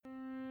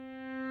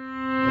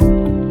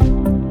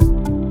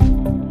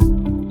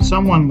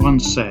Someone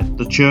once said,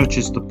 the church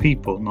is the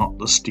people, not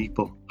the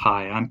steeple.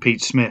 Hi, I'm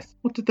Pete Smith.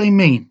 What did they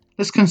mean?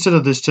 Let's consider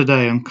this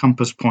today on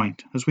Compass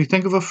Point as we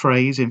think of a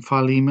phrase in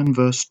Philemon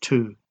verse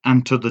 2,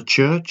 and to the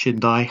church in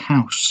thy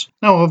house.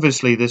 Now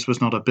obviously this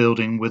was not a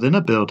building within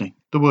a building.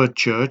 The word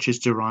church is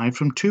derived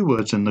from two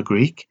words in the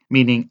Greek,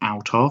 meaning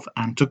out of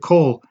and to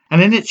call,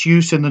 and in its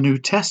use in the New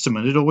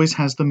Testament it always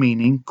has the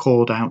meaning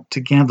called out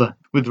together,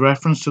 with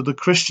reference to the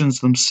Christians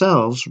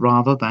themselves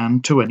rather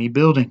than to any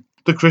building.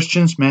 The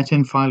Christians met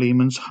in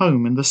Philemon's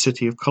home in the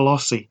city of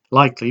Colossae,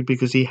 likely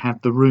because he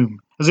had the room,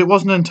 as it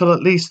wasn't until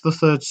at least the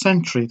 3rd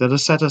century that a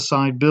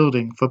set-aside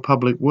building for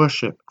public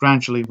worship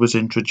gradually was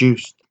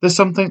introduced. There's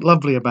something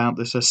lovely about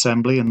this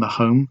assembly in the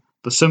home.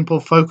 The simple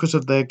focus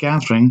of their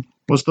gathering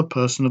was the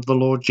person of the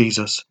Lord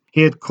Jesus.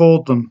 He had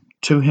called them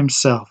to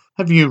himself.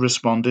 Have you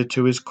responded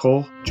to his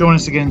call? Join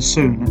us again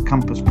soon at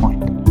Compass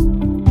Point.